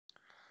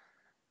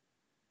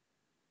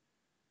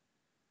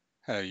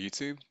Hello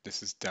YouTube,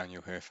 this is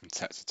Daniel here from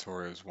Tech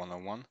Tutorials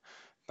 101,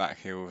 back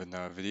here with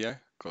another video.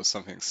 Got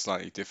something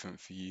slightly different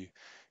for you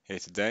here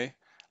today.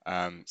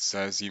 So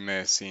as you may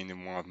have seen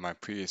in one of my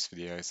previous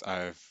videos, I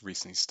have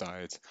recently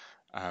started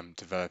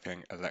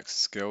developing Alexa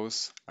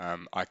skills.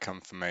 I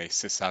come from a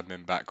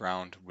sysadmin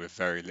background with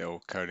very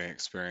little coding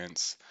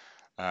experience,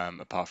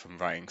 apart from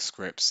writing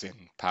scripts in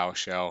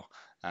PowerShell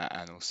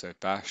and also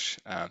Bash,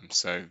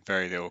 so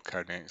very little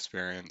coding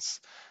experience.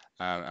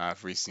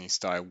 I've recently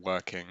started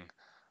working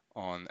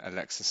on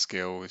Alexa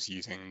skills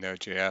using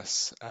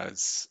Node.js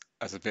as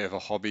a bit of a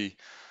hobby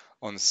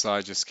on the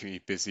side, just to keep me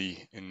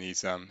busy in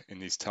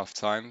these tough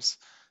times.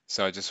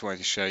 So I just wanted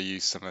to show you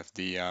some of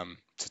the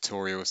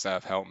tutorials that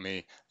have helped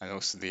me, and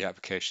also the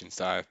applications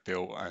that I've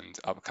built and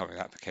upcoming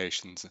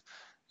applications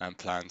and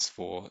plans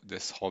for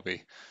this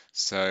hobby.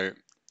 So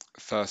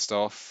first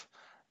off,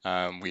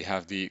 we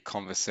have the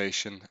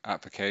conversation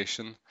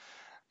application,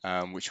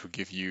 which will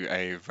give you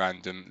a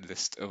random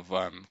list of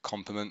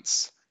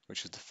compliments,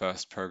 which is the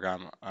first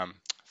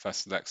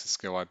Alexa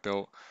skill I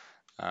built.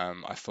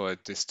 I followed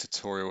this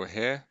tutorial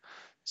here,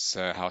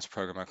 so how to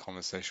program a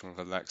conversation with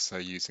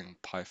Alexa using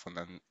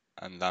Python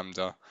and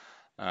Lambda.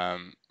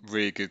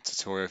 Really good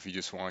tutorial if you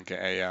just want to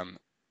get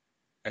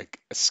a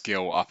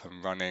skill up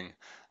and running.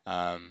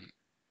 Um,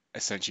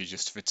 Essentially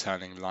just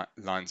returning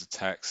lines of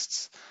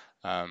texts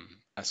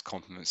as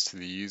compliments to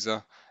the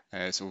user.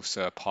 And it's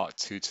also a part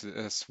two to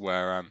this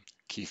where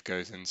Keith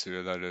goes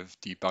into a lot of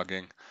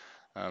debugging.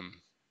 Um,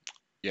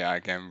 yeah,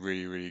 again,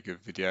 really good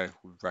video.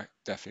 Would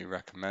definitely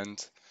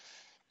recommend.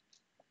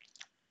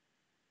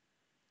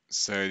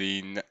 So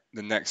the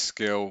next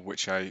skill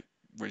which I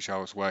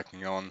was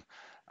working on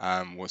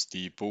was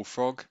the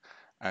Bullfrog,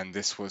 and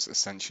this was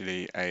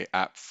essentially a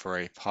app for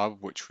a pub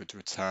which would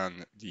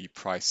return the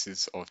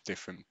prices of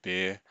different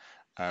beer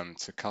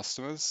to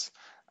customers,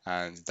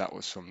 and that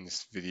was from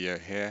this video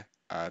here.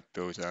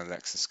 Build an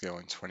Alexa skill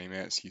in 20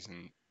 minutes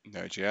using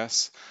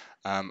Node.js.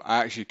 I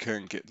actually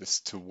couldn't get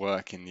this to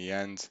work in the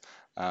end.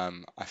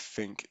 I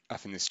think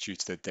it's due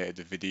to the date of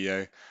the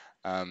video.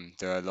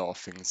 There are a lot of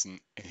things in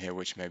here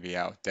which may be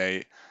out of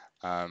date,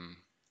 um,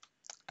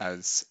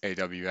 as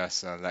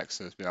AWS and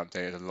Alexa has been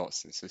updated a lot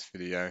since this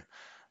video.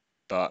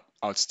 But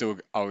I would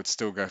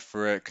still go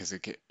through it because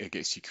it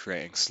gets you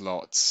creating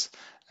slots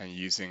and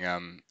using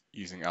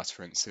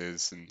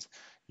utterances and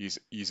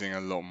using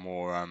a lot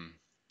more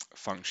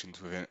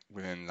functions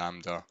within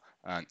Lambda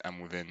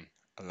and within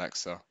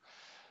Alexa.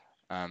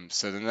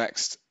 So the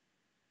next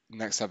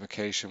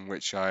application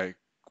which I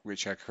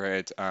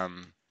created,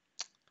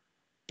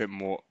 bit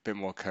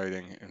more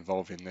coding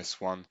involved in this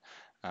one.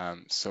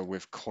 So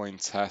with coin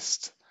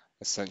test,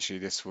 essentially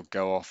this will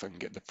go off and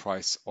get the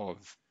price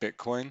of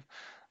Bitcoin.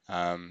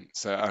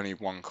 So only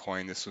one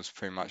coin. This was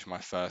pretty much my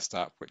first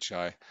app, which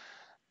I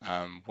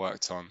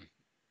worked on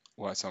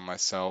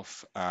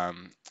myself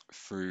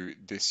through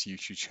this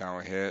YouTube channel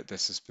here.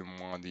 This has been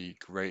one of the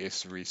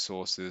greatest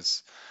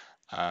resources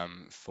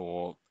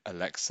for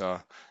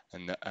Alexa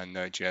and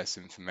Node.js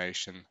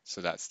information.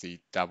 So that's the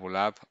Dabble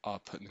Lab. I'll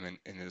put them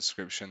in the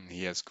description.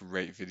 He has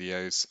great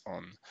videos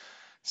on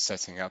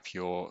setting up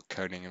your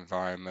coding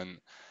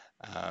environment,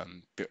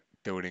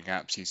 building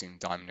apps using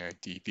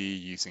DynamoDB,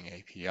 using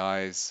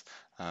APIs.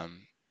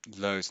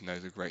 Loads and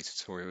loads of great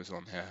tutorials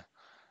on here.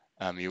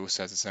 He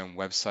also has his own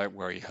website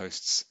where he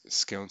hosts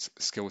skill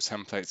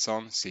templates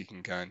on, so you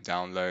can go and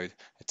download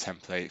a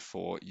template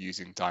for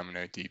using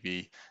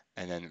DynamoDB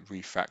and then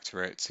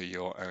refactor it to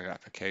your own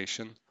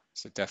application.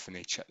 So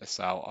definitely check this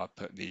out. I'll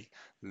put the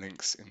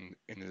links in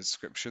the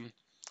description.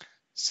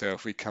 So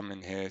if we come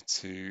in here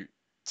to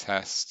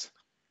test,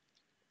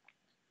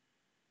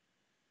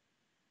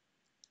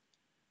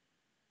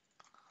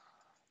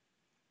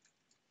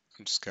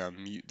 I'm just going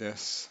to mute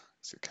this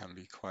because it can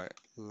be quite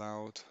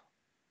loud.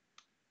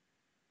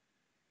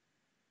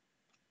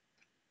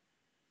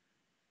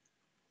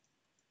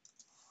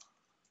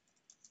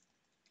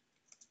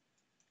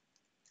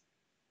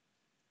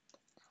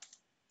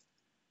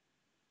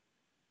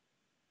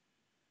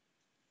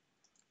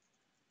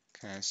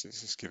 Okay, so it's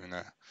just giving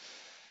a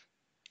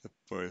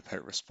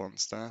boilerplate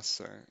response there.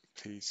 So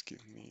please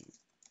give me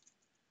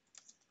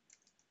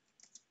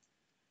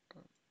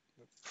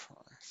the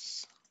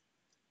price.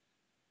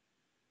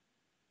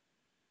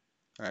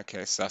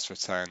 Okay, so that's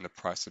returning the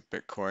price of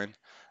Bitcoin.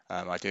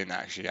 I didn't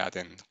actually add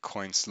in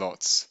coin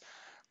slots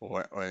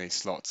or any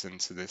slots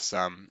into this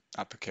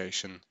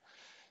application.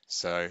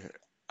 So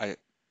I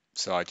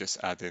I just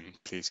add in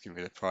please give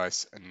me the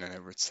price, and then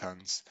it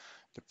returns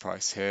the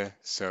price here.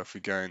 So if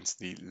we go into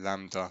the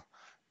Lambda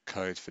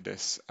code for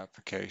this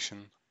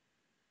application,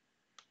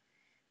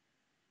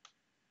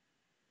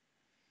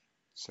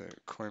 so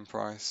coin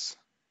price,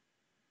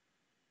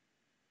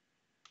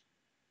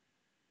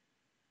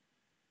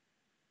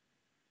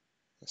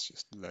 that's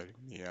just loading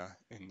the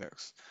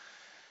index.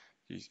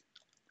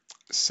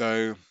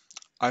 So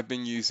I've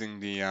been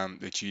using the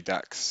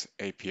GDAX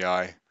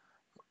API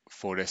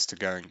for this to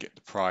go and get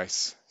the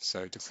price.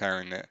 So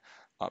declaring it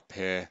up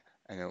here,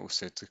 and then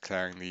also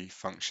declaring the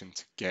function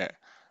to get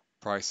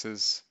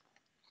prices.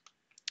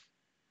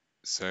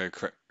 So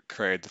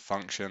created the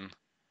function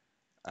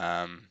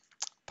um,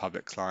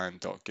 public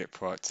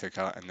client.getProduct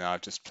ticker, and now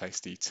I've just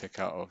placed the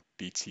ticker of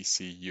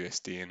BTC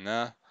USD in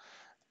there,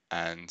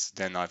 and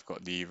then I've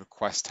got the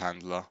request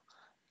handler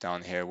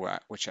down here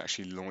which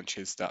actually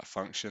launches that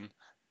function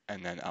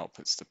and then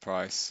outputs the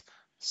price.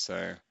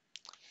 So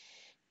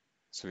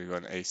we've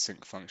got an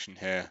async function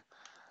here,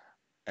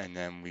 and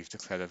then we've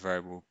declared a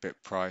variable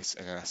bit price,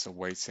 and then that's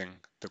awaiting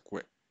the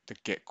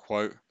get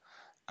quote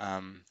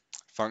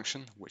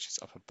function, which is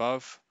up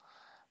above,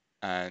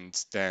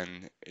 and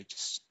then it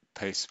just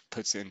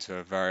puts it into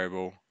a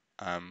variable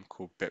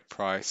called bit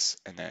price,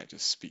 and then it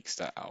just speaks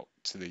that out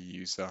to the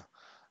user.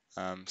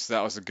 So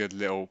that was a good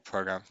little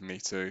program for me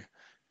to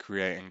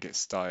create and get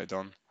started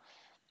on.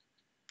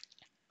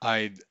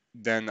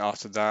 Then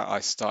after that, I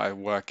started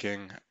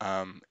working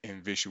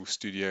in Visual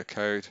Studio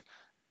Code,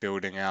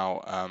 building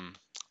out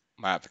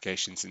my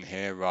applications in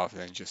here rather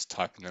than just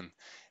typing them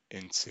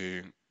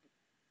into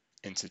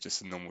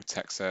just a normal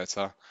text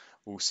editor.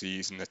 Also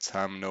using the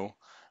terminal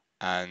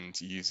and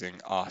using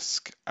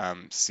Ask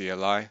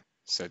CLI,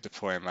 so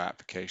deploying my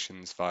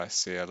applications via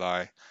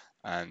CLI,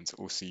 and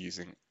also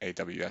using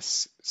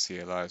AWS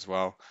CLI as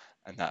well.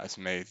 And that has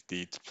made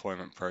the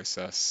deployment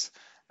process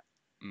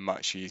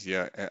much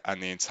easier,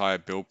 and the entire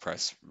build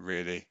press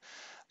really.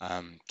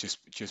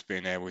 Just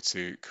being able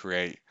to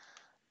create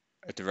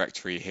a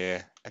directory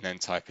here and then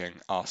type in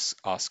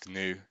ask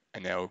new,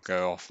 and it'll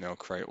go off and it'll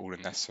create all the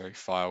necessary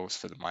files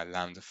for my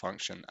Lambda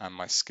function and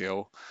my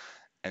skill,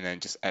 and then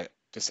just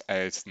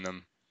editing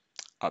them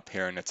up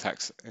here in the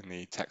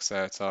text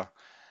editor,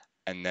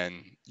 and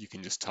then you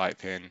can just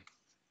type in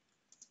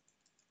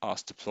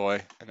ask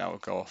deploy, and that will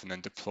go off and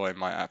then deploy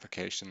my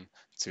application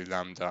to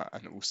Lambda,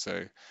 and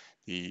also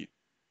the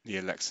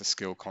Alexa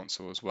skill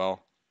console as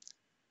well.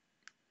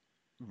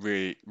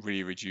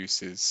 Really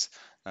reduces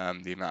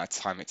the amount of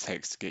time it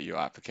takes to get your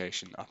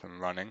application up and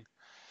running.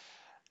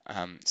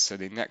 So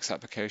the next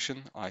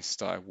application I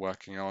started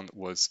working on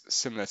was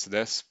similar to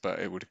this, but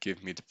it would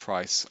give me the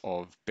price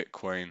of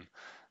Bitcoin,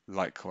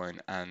 Litecoin,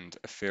 and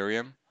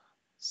Ethereum.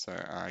 So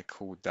I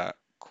called that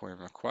coin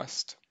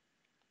request.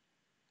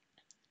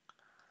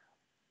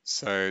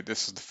 So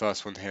this is the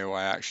first one here where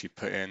I actually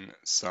put in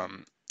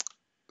some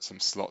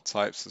slot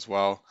types as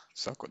well.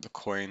 So I've got the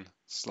coin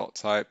slot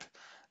type,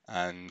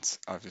 and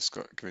I've just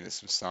given it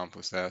some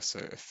samples there. So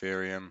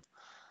Ethereum,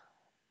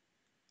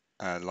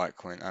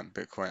 Litecoin, and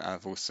Bitcoin. And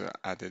I've also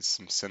added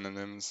some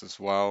synonyms as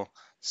well,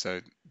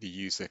 so the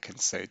user can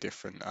say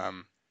different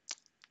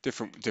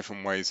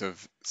ways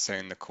of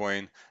saying the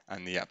coin,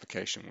 and the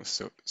application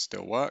will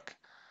still work.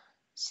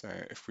 So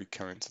if we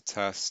come into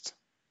test,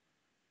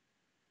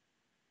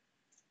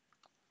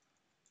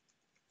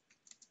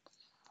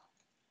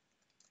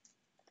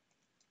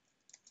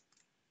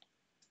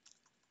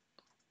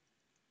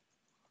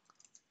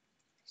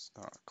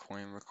 start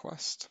coin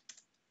request.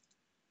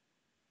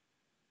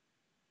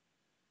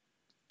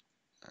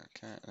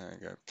 Okay, there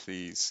we go.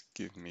 Please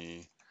give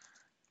me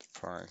the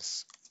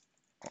price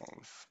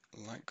of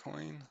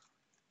Litecoin.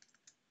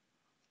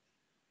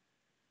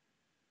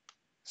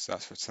 So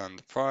that's returned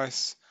the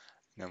price.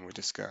 And then we're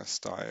just going to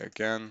start it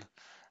again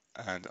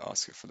and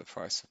ask it for the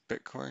price of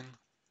Bitcoin.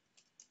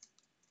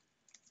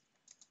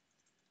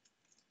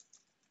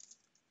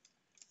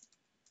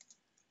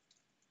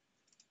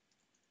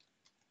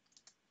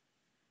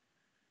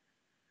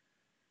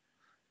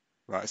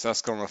 Right, so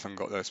that's gone off and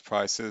got those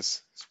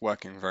prices. It's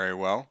working very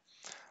well.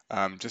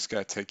 I'm just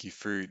going to take you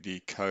through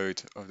the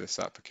code of this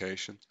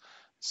application.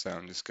 So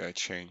I'm just going to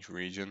change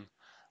region.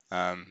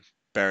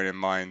 Bearing in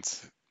mind,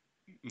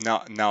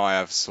 now I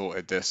have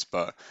sorted this,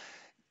 but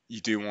you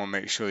do want to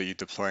make sure that you're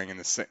deploying in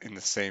the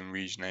same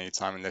region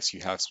anytime, unless you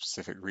have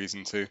specific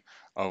reason to.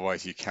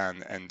 Otherwise, you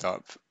can end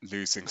up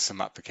losing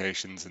some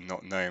applications and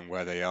not knowing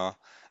where they are.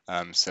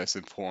 So it's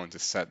important to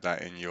set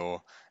that in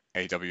your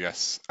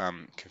AWS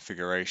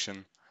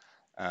configuration,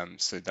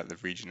 so that the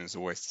region is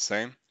always the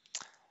same.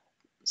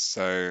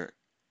 So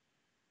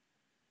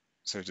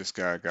just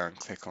go and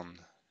click on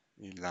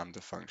the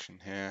Lambda function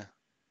here.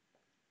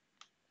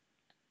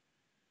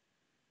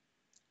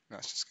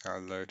 That's just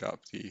going to load up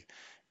the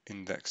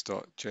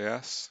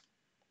index.js.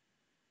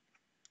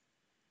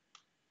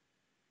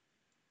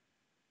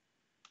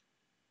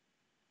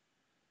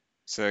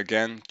 So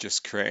again,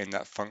 just creating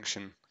that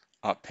function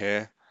up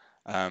here,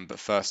 but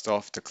first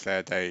off,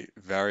 declared a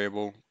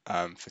variable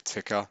for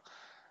ticker,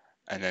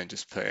 and then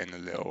just put in a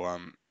little,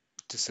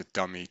 just a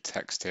dummy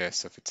text here,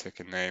 so for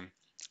ticker name,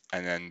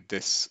 and then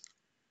this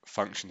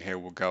function here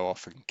will go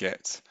off and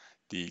get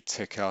the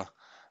ticker.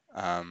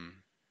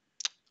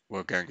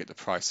 We'll go and get the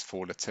price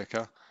for the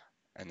ticker,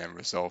 and then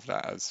resolve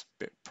that as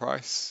bit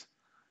price,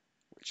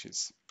 which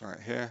is right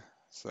here.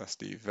 So that's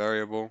the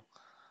variable.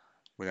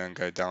 We then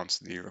go down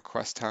to the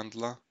request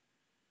handler.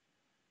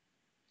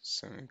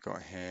 So we've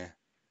got here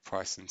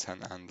price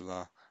intent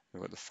handler,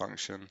 we've got the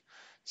function.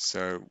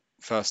 So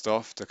first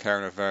off,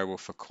 declaring a variable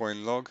for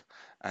coin log,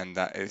 and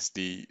that is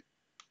the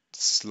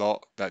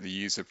slot that the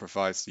user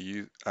provides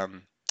the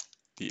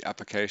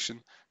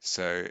application.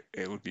 So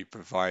it would be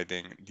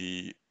providing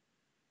the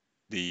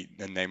the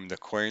name of the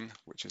coin,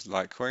 which is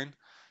Litecoin.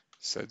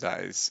 So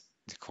that is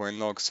the coin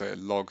log, so it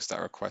logs that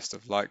request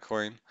of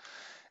Litecoin.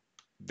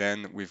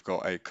 Then we've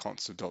got a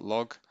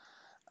console.log,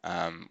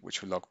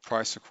 which will log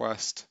price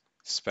request,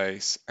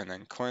 space, and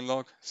then coin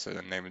log, so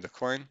the name of the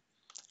coin.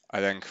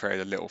 I then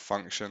create a little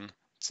function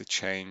to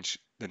change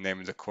the name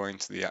of the coin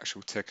to the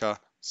actual ticker.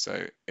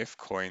 So if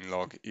coin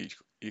log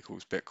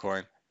equals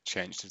Bitcoin,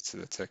 change it to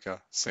the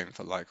ticker. Same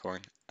for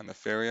Litecoin and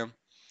Ethereum.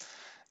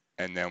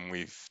 And then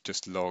we've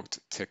just logged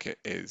ticket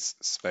is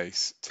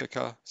space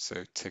ticker.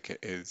 So ticket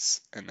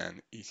is and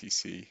then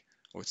etc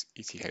or it's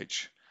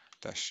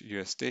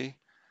ETH-USD.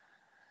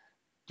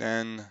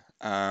 Then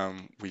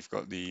we've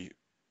got the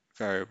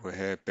variable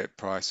here, bit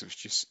price, which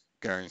is just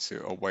going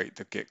to await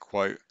the get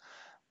quote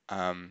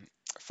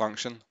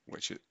function,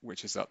 which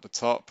is at the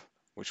top,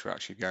 which will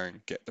actually go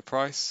and get the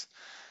price.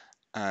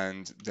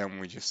 And then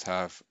we just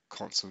have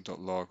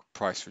console.log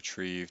price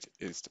retrieved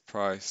is the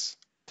price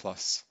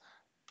plus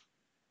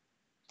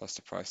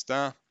the price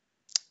there.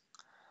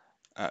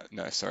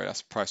 No, sorry,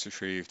 that's price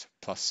retrieved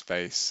plus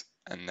space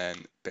and then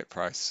bit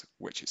price,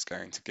 which it's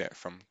going to get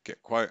from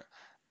get quote,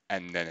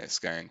 and then it's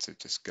going to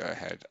just go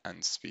ahead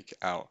and speak it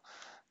out.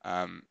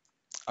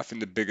 I think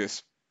the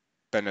biggest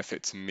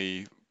benefit to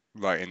me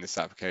writing this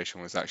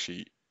application was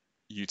actually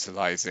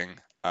utilizing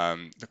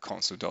the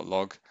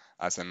console.log,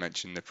 as I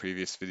mentioned in the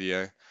previous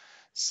video.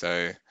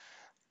 So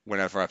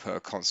whenever I put a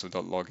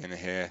console.log in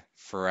here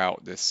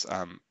throughout this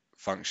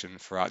function,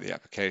 throughout the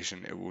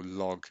application, it will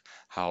log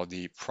how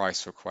the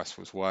price request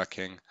was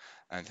working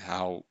and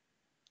how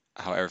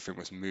everything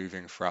was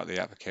moving throughout the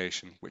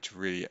application, which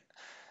really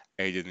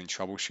aided in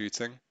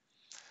troubleshooting.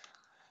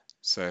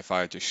 So if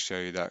I just show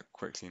you that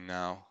quickly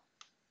now,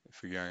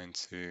 if we go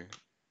into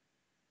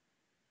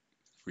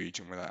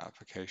region where that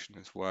application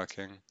is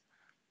working,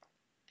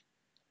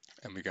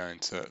 and we go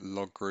into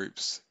log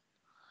groups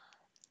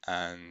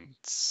and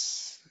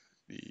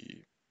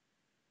the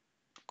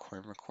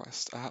coin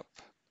request app,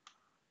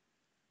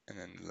 and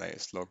then the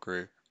latest log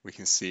group, we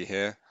can see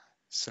here.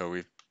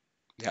 So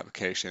the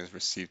application has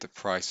received a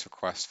price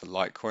request for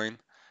Litecoin.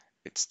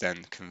 It's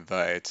then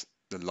converted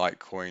the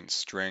Litecoin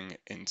string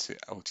into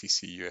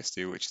LTC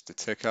USD, which is the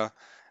ticker.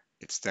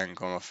 It's then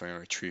gone off and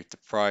retrieved the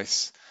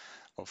price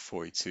of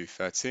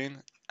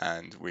 42.13,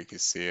 and we can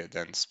see it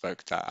then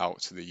spoke that out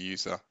to the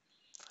user.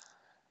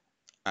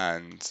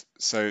 And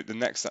so the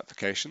next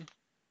application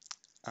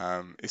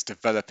is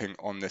developing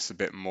on this a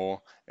bit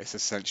more. It's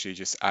essentially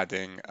just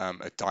adding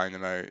a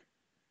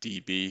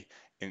DynamoDB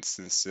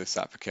instance to this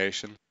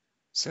application.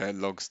 So it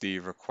logs the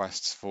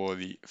requests for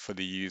the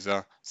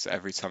user. So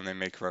every time they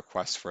make a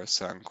request for a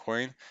certain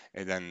coin,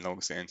 it then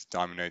logs it into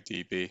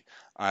DynamoDB.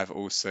 I've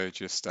also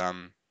just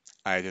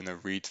added in a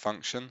read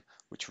function,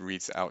 which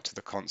reads it out to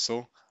the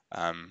console.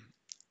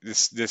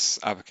 This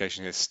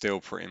application is still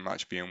pretty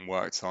much being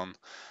worked on.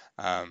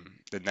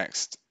 The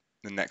next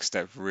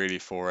step really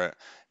for it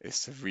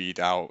is to read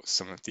out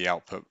some of the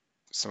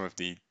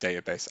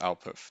database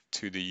output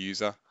to the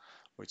user,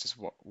 which is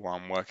what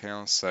I'm working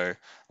on. So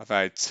I've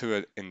added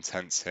two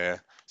intents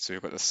here. So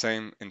we've got the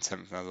same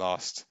intent from the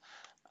last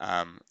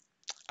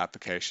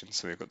application.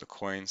 So we've got the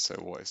coin. So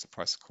what is the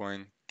price of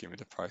coin? Give me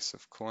the price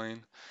of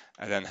coin.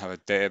 And then have a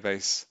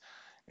database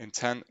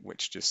intent,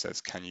 which just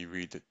says, can you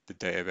read the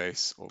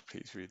database, or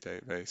please read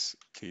database,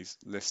 please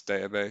list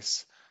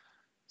database.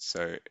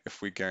 So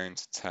if we go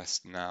into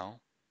test now,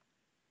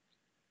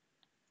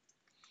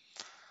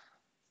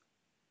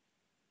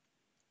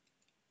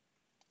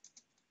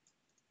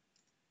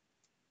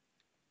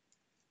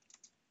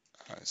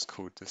 it's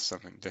called this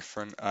something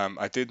different.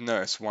 I did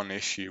notice one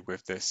issue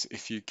with this.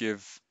 If you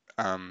give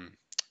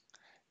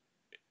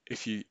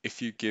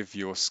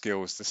your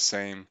skills the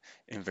same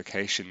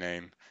invocation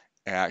name,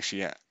 it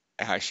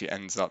actually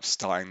ends up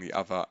starting the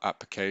other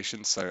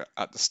application. So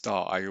at the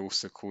start, I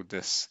also called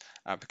this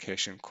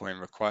application coin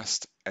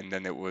request, and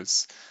then it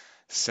was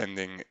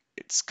sending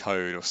its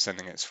code or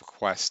sending its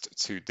request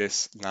to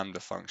this Lambda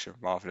function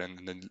rather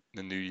than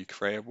the newly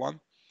created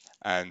one.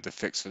 And the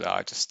fix for that,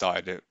 I just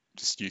started it,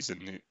 just use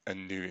a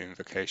new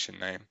invocation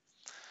name.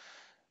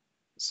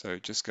 So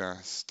just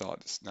gonna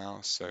start this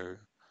now. So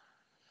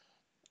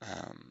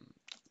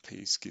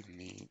please give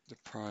me the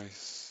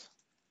price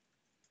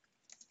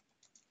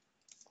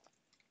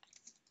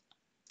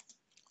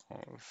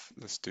of,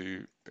 let's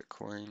do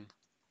Bitcoin.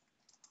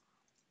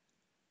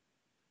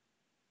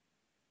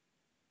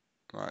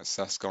 Right,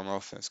 so that's gone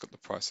off and it's got the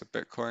price of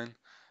Bitcoin.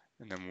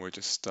 And then we'll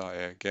just start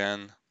it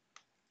again.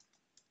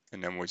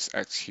 And then we'll just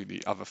execute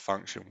the other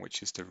function,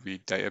 which is to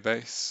read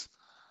database.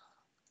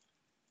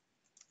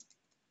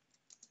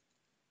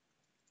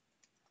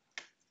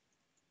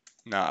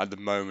 Now, at the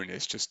moment,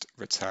 it's just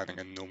returning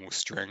a normal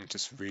string,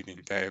 just reading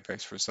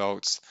database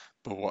results.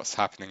 But what's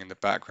happening in the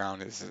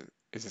background is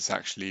it's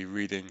actually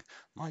reading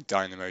my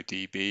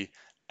DynamoDB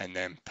and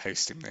then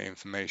pasting the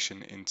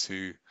information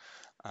into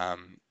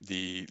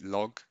the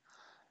log.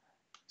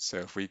 So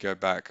if we go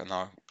back and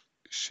I'll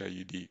show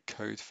you the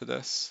code for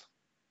this.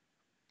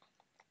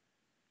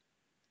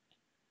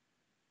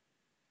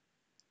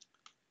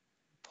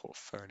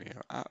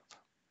 portfolio app.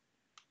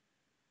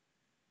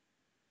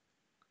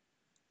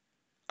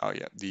 Oh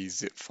yeah, the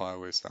zip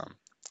file is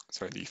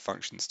sorry, the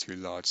function's too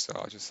large, so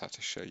I'll just have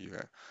to show you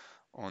it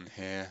on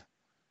here.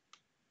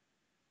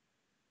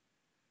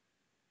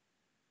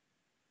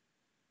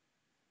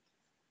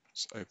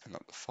 Just open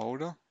up the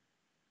folder.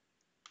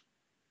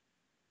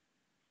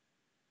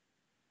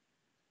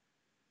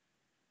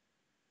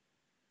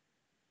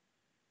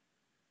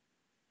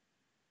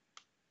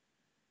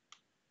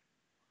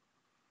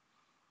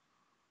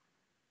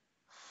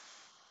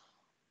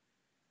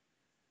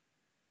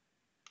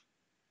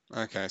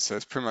 Okay, so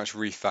it's pretty much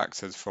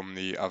refactored from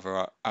the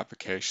other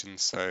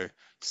applications. So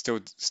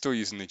still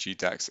using the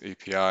GDEX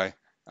API,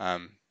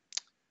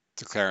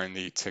 declaring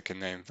the ticker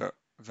name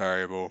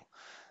variable,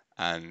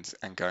 and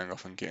going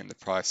off and getting the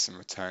price and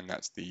return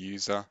that to the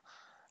user.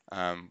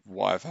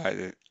 What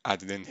I've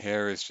added in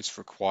here is just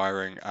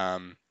requiring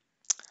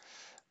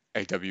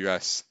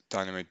AWS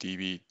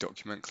DynamoDB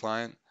document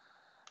client,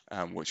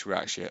 which will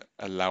actually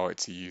allow it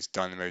to use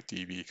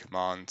DynamoDB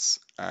commands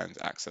and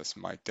access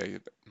my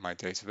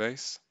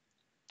database.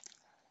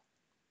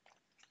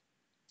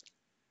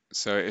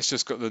 So it's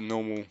just got the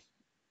normal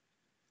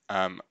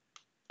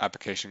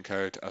application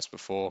code as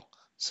before.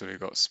 So we've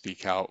got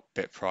speak out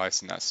bit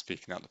price, and that's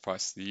speaking out the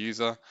price to the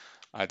user.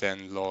 I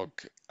then log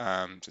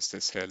just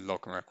this here,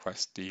 log and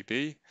request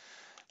DB.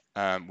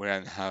 We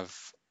then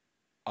have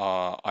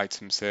our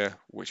items here,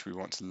 which we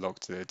want to log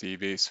to the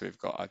DB. So we've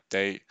got our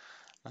date,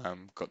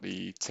 got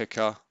the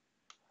ticker,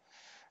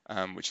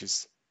 which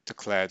is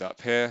declared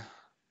up here,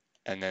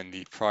 and then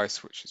the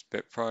price, which is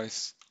bit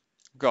price.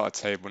 We've got our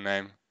table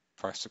name,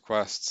 price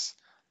requests,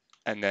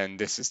 and then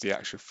this is the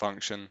actual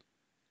function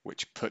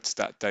which puts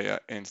that data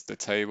into the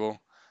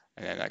table,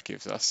 and then that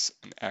gives us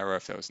an error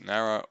if there was an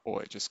error,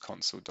 or it just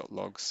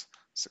console.logs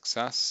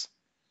success.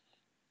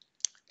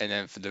 And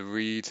then for the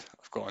read,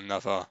 I've got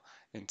another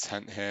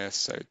intent here,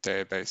 so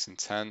database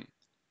intent,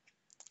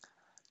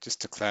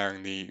 just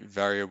declaring the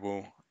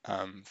variable.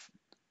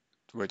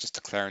 We're just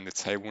declaring the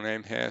table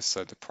name here,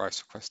 so the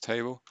price request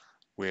table.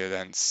 We're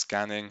then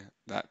scanning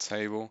that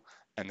table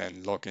and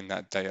then logging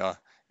that data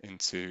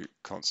into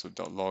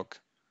console.log.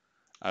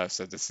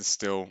 So this is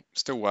still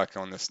working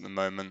on this at the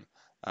moment.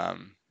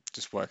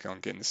 Just working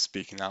on getting this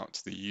speaking out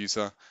to the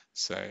user.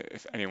 So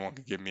if anyone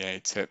can give me any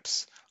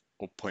tips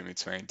or point me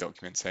to any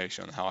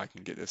documentation on how I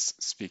can get this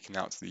speaking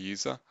out to the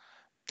user,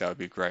 that would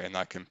be great, and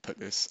I can put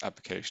this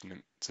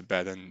application to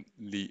bed and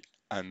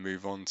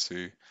move on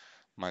to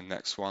my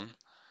next one.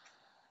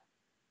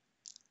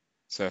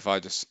 So if I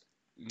just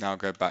now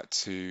go back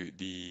to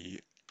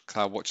the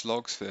CloudWatch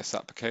logs for this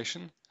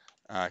application,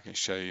 I can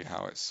show you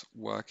how it's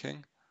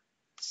working.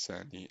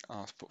 So the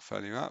Ask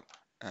Portfolio app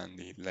and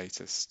the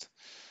latest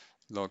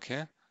log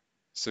here.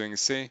 So you can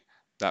see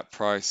that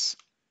price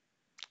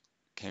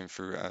came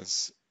through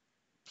as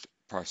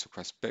price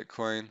request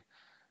Bitcoin.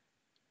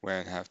 We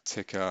then have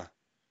ticker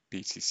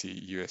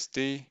BTC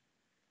USD.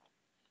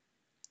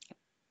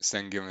 It's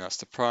then giving us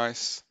the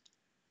price.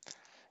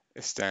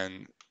 It's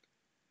then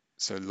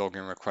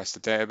login request to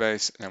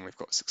database, and then we've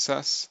got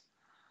success.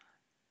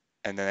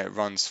 And then it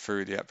runs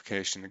through the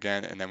application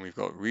again, and then we've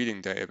got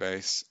reading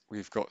database,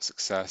 we've got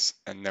success,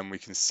 and then we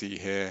can see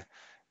here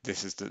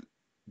this is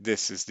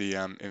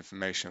the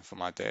information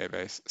from our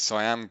database. So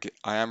I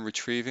am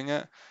retrieving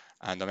it,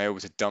 and I'm able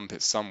to dump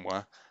it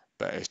somewhere,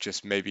 but it's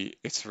just maybe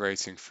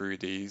iterating through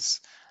these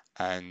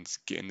and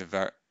getting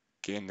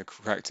the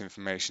correct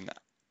information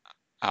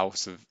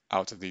out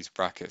of these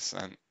brackets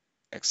and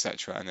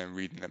etc., and then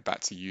reading it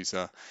back to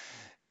user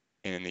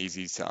in an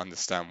easy to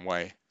understand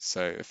way.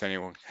 So if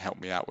anyone can help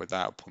me out with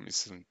that or put me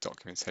some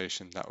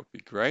documentation, that would be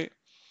great.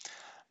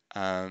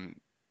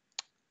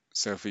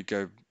 So if we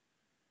go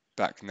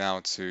back now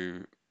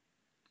to,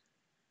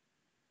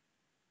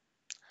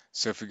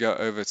 so if we go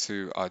over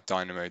to our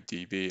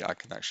DynamoDB, I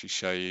can actually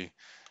show you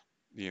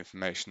the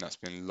information that's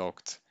been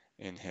logged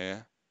in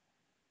here.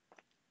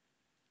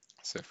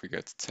 So if we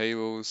go to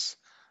tables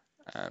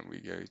and we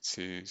go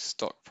to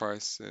stock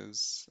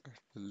prices, I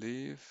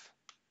believe,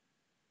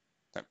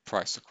 no,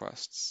 price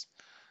requests.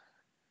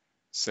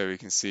 So we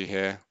can see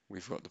here,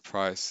 we've got the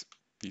price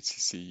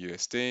BTC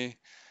USD,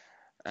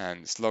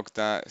 and it's logged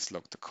that, it's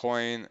logged the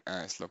coin,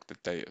 and it's logged the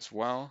date as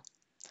well.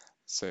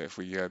 So if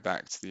we go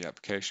back to the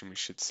application, we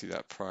should see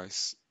that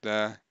price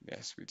there.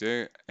 Yes, we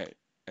do,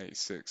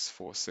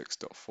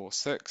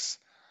 8646.46,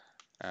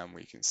 and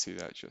we can see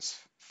that just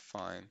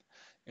fine.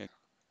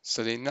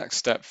 So the next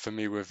step for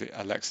me with the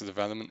Alexa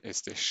development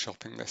is this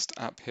shopping list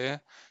app here.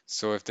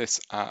 So with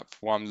this app,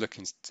 what I'm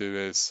looking to do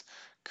is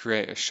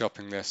create a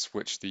shopping list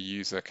which the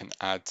user can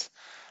add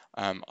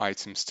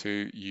items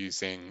to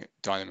using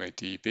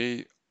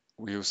DynamoDB.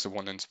 We also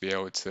want them to be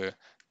able to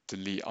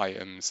delete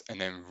items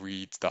and then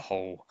read the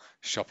whole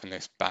shopping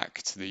list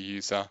back to the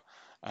user.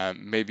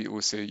 Maybe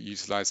also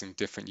utilizing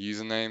different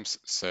usernames,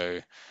 so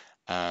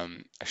a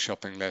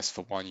shopping list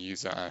for one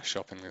user and a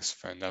shopping list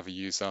for another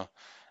user,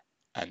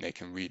 and they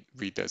can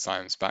read those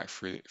items back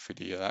through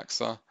the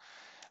Alexa.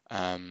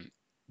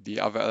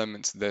 The other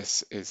element to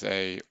this is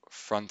a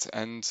front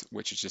end,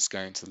 which is just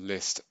going to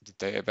list the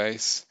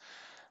database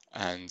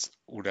and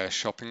all their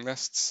shopping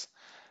lists.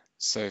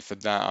 So for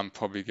that, I'm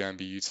probably going to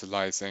be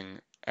utilizing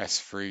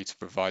S3 to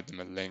provide them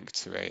a link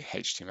to a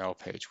HTML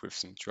page with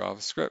some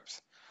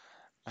JavaScript.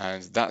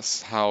 And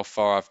that's how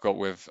far I've got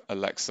with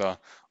Alexa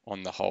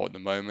on the whole at the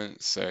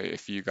moment. So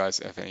if you guys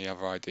have any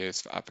other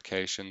ideas for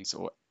applications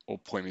or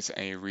point me to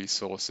any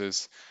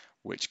resources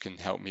which can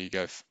help me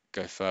go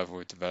further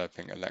with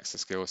developing Alexa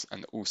skills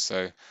and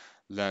also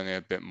learning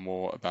a bit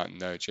more about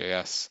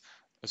Node.js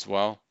as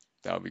well,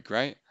 that would be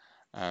great.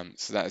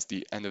 So that is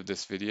the end of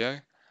this video.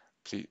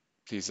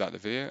 Please like the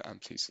video and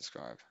please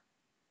subscribe.